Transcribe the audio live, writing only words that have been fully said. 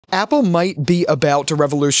Apple might be about to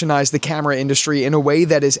revolutionize the camera industry in a way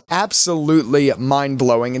that is absolutely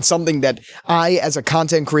mind-blowing and something that I, as a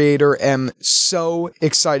content creator, am so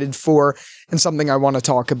excited for and something I want to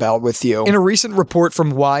talk about with you. In a recent report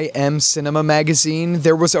from YM Cinema magazine,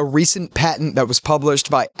 there was a recent patent that was published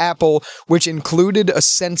by Apple which included a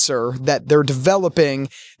sensor that they're developing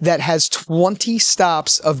that has 20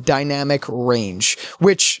 stops of dynamic range,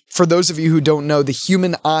 which, for those of you who don't know, the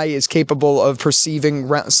human eye is capable of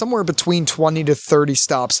perceiving somewhere between 20 to 30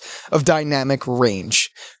 stops of dynamic range.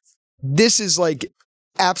 This is like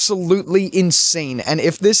absolutely insane, and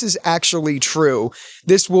if this is actually true,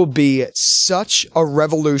 this will be such a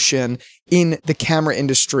revolution in the camera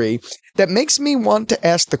industry that makes me want to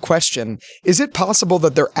ask the question, is it possible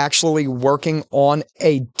that they're actually working on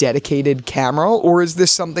a dedicated camera, or is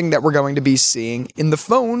this something that we're going to be seeing in the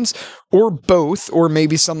phones, or both, or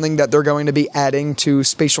maybe something that they're going to be adding to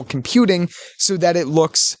spatial computing so that it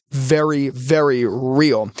looks very, very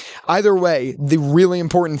real? Either way, the really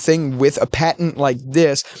important thing with a patent like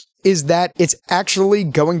this is that it's actually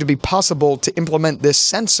going to be possible to implement this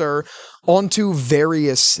sensor onto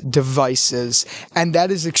various devices, and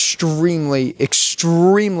that is extremely,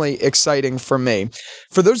 extremely exciting for me.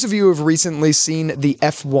 For those of you who have recently seen the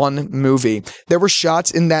F1 movie, there were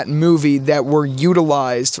shots in that movie that were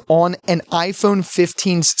utilized on an iPhone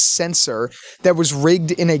 15's sensor that was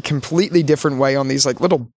rigged in a completely different way on these like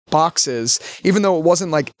little boxes. Even though it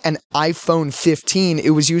wasn't like an iPhone 15, it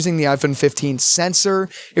was using the iPhone 15 sensor,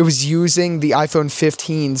 it was using the iPhone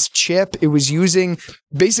 15's chip, it was using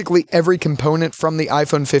basically every component from the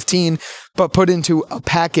iPhone 15, but put into a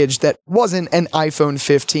package that wasn't an iPhone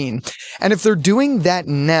 15. And if they're doing that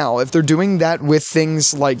now, if they're doing that with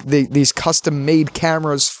things like these custom-made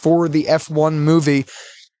cameras for the F1 movie,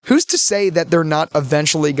 who's to say that they're not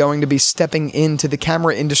eventually going to be stepping into the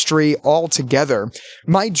camera industry altogether?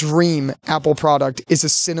 My dream Apple product is a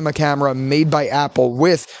cinema camera made by Apple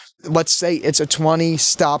with, let's say it's a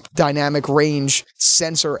 20-stop dynamic range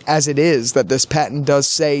sensor as it is, that this patent does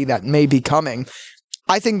say that may be coming.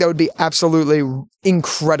 I think that would be absolutely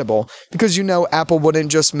incredible, because you know Apple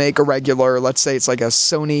wouldn't just make a regular, let's say it's like a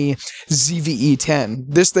Sony ZVE-10.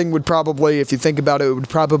 This thing would probably, if you think about it, it would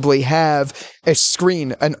probably have a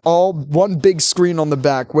screen, one big screen on the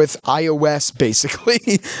back with iOS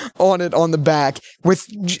basically on it on the back. With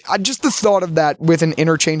just the thought of that with an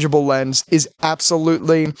interchangeable lens is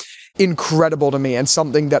absolutely incredible to me and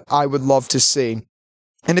something that I would love to see.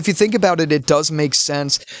 And if you think about it, it does make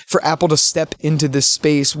sense for Apple to step into this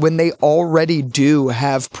space when they already do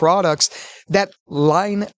have products that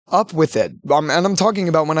line up with it. And I'm talking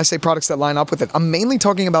about, when I say products that line up with it, I'm mainly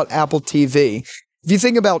talking about Apple TV. If you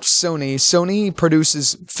think about Sony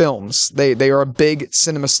produces films. They are a big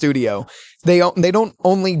cinema studio. They don't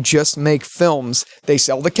only just make films, they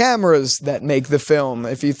sell the cameras that make the film.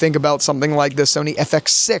 If you think about something like the Sony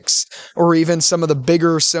FX6, or even some of the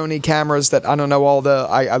bigger Sony cameras that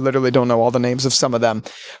I literally don't know all the names of some of them.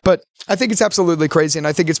 But I think it's absolutely crazy, and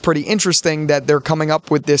I think it's pretty interesting that they're coming up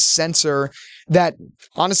with this sensor that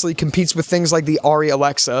honestly competes with things like the Arri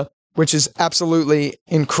Alexa, which is absolutely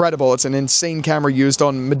incredible. It's an insane camera used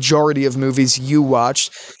on majority of movies you watch,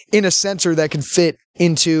 in a sensor that could fit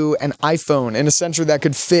into an iPhone, in a sensor that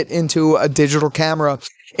could fit into a digital camera,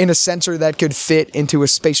 in a sensor that could fit into a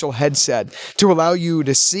spatial headset, to allow you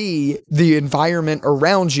to see the environment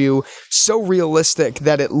around you so realistic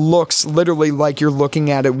that it looks literally like you're looking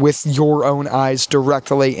at it with your own eyes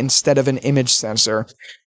directly instead of an image sensor.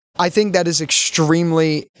 I think that is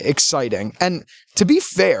extremely exciting. And to be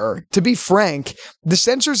fair, to be frank, the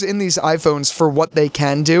sensors in these iPhones for what they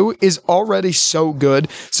can do is already so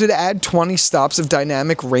good. So to add 20 stops of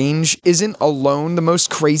dynamic range isn't alone the most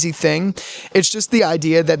crazy thing. It's just the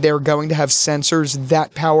idea that they're going to have sensors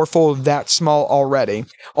that powerful, that small already.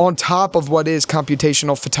 On top of what is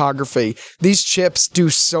computational photography, these chips do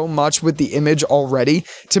so much with the image already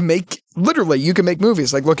to make, literally, you can make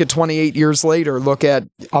movies. Like, look at 28 Years Later, look at,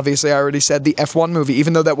 obviously I already said the F1 movie,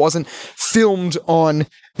 even though that wasn't filmed on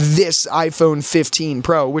this iPhone 15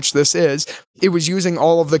 Pro, which this is, it was using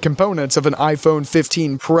all of the components of an iPhone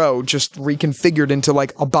 15 Pro, just reconfigured into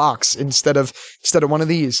like a box instead of one of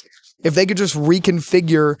these. If they could just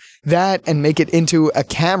reconfigure that and make it into a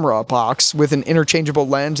camera box with an interchangeable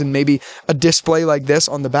lens and maybe a display like this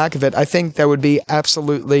on the back of it, I think that would be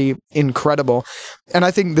absolutely incredible. And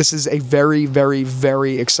I think this is a very, very,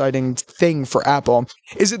 very exciting thing for Apple.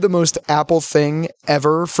 Is it the most Apple thing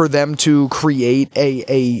ever for them to create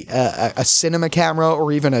a cinema camera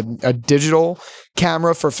or even a digital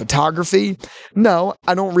camera for photography? No,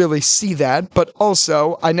 I don't really see that, but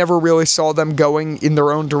also I never really saw them going in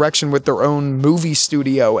their own direction with their own movie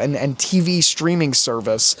studio and TV streaming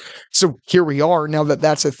service. So here we are, now that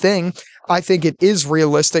that's a thing. I think it is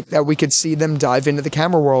realistic that we could see them dive into the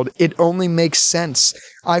camera world. It only makes sense.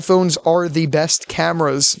 iPhones are the best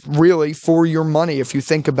cameras, really, for your money, if you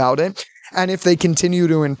think about it. And if they continue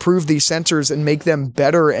to improve these sensors and make them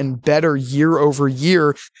better and better year over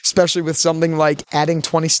year, especially with something like adding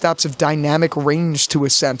 20 stops of dynamic range to a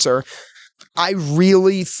sensor, I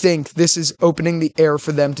really think this is opening the air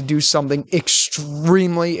for them to do something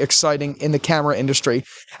extremely exciting in the camera industry.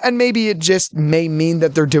 And maybe it just may mean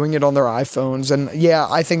that they're doing it on their iPhones. And yeah,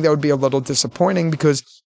 I think that would be a little disappointing because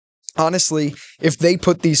honestly, if they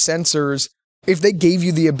put these sensors, if they gave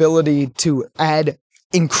you the ability to add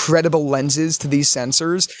incredible lenses to these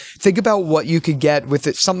sensors, think about what you could get with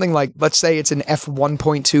it. Something like, let's say it's an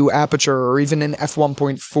f1.2 aperture or even an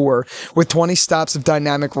f1.4 with 20 stops of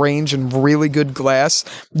dynamic range and really good glass.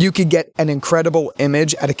 You could get an incredible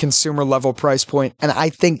image at a consumer level price point. And I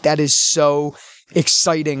think that is so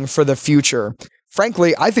exciting for the future.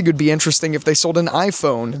 Frankly, I think it'd be interesting if they sold an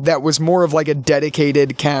iPhone that was more of like a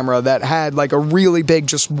dedicated camera that had like a really big,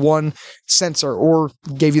 just one sensor, or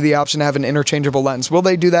gave you the option to have an interchangeable lens. Will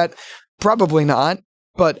they do that? Probably not.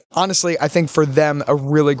 But honestly, I think for them, a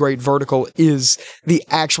really great vertical is the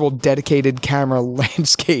actual dedicated camera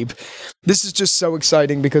landscape. This is just so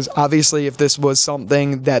exciting because obviously if this was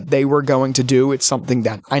something that they were going to do, it's something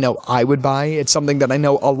that I know I would buy. It's something that I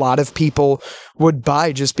know a lot of people would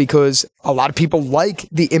buy just because a lot of people like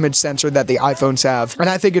the image sensor that the iPhones have. And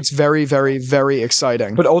I think it's very, very, very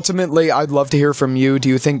exciting. But ultimately, I'd love to hear from you. Do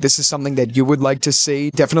you think this is something that you would like to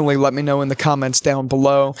see? Definitely let me know in the comments down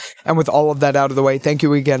below. And with all of that out of the way, thank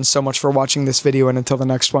you again so much for watching this video. And until the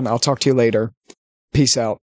next one, I'll talk to you later. Peace out.